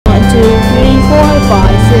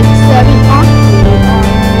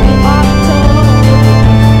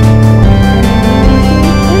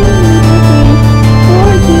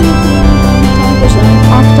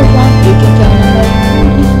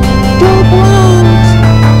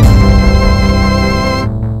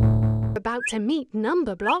to meet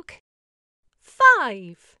Numberblock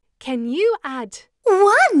 5. Can you add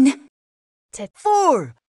 1 to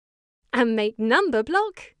 4 and make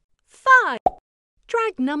Numberblock 5?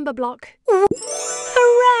 Drag Numberblock.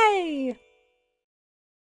 Hooray!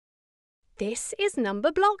 This is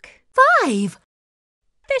Numberblock 5.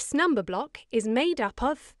 This Numberblock is made up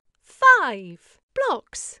of 5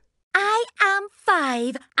 blocks. I am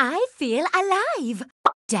 5. I feel alive.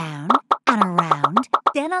 Down and around,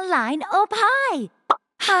 then a line up high.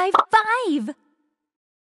 High 5.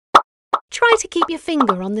 Try to keep your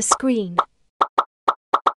finger on the screen.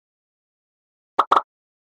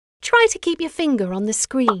 Try to keep your finger on the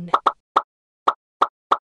screen.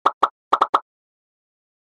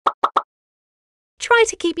 Try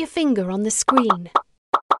to keep your finger on the screen.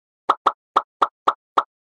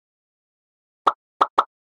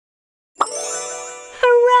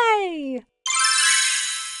 Hooray!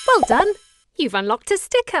 Well done! You've unlocked a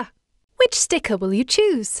sticker. Which sticker will you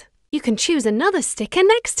choose? You can choose another sticker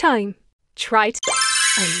next time. Try to...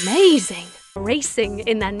 Amazing! Racing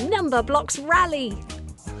in the Numberblocks Rally.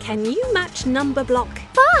 Can you match Numberblock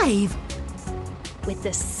 5. with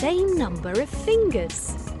the same number of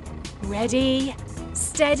fingers? Ready,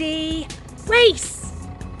 steady, race!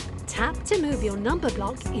 Tap to move your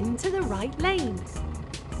Numberblock into the right lane.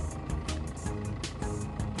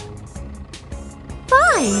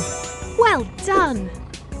 5. Well done!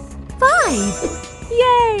 5.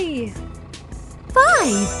 Yay!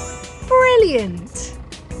 5. Brilliant!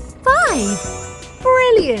 5.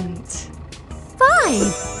 Brilliant!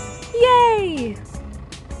 5. Yay!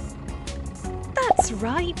 That's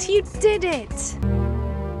right, you did it!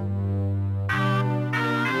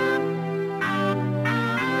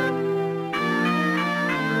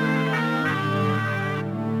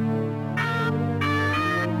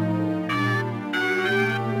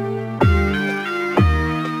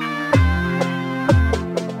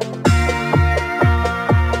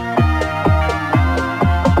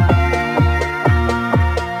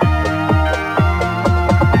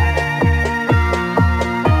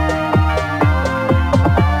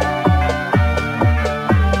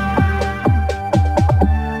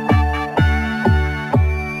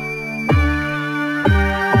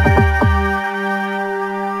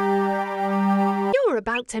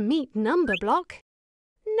 About to meet Numberblock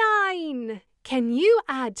 9. Can you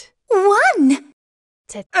add 1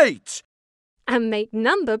 to 8. and make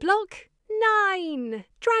Numberblock 9?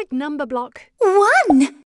 Drag Numberblock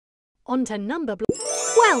 1. onto Numberblock.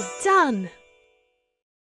 Well done!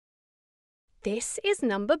 This is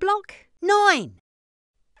Numberblock 9.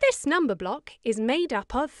 This Numberblock is made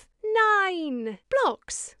up of 9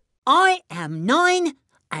 blocks. I am 9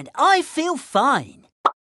 and I feel fine.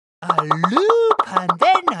 A loop and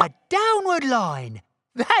then a downward line.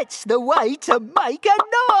 That's the way to make a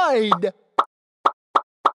 9.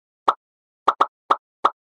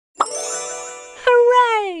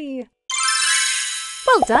 Hooray!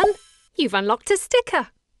 Well done! You've unlocked a sticker.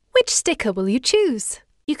 Which sticker will you choose?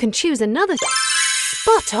 You can choose another.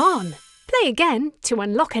 Spot on! Play again to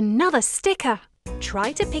unlock another sticker.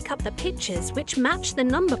 Try to pick up the pictures which match the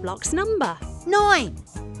Numberblock's number. 9.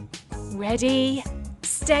 Ready,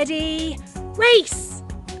 steady, race!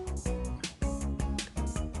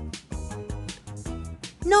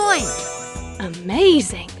 9.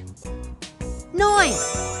 Amazing! 9.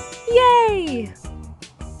 Yay!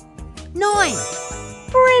 9.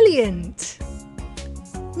 Brilliant!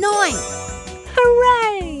 9.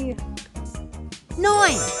 Hooray!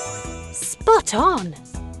 9. Spot on!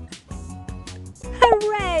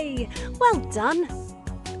 Hooray! Well done!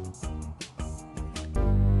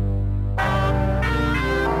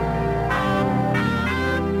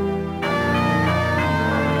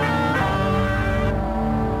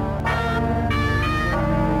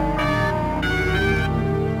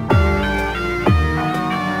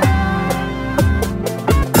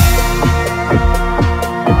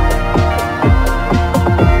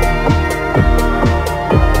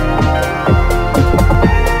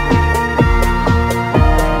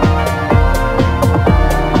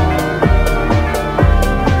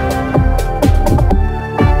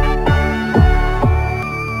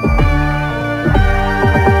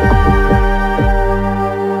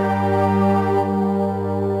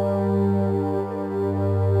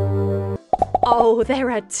 Oh,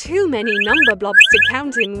 there are too many Numberblocks to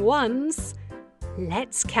count in ones.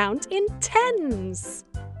 Let's count in tens.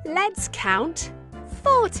 Let's count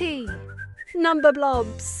 40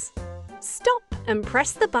 Numberblobs. Stop and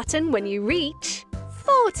press the button when you reach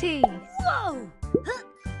 40. Whoa!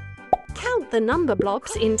 Count the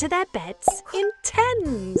Numberblobs into their beds in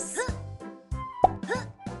tens.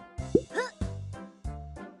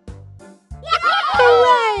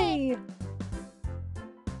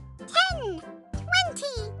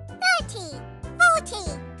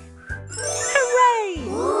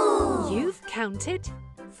 counted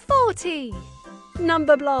 40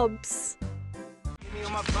 number blobs.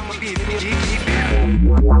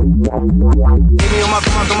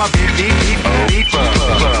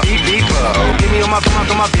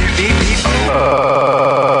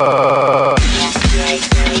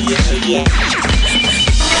 Yeah.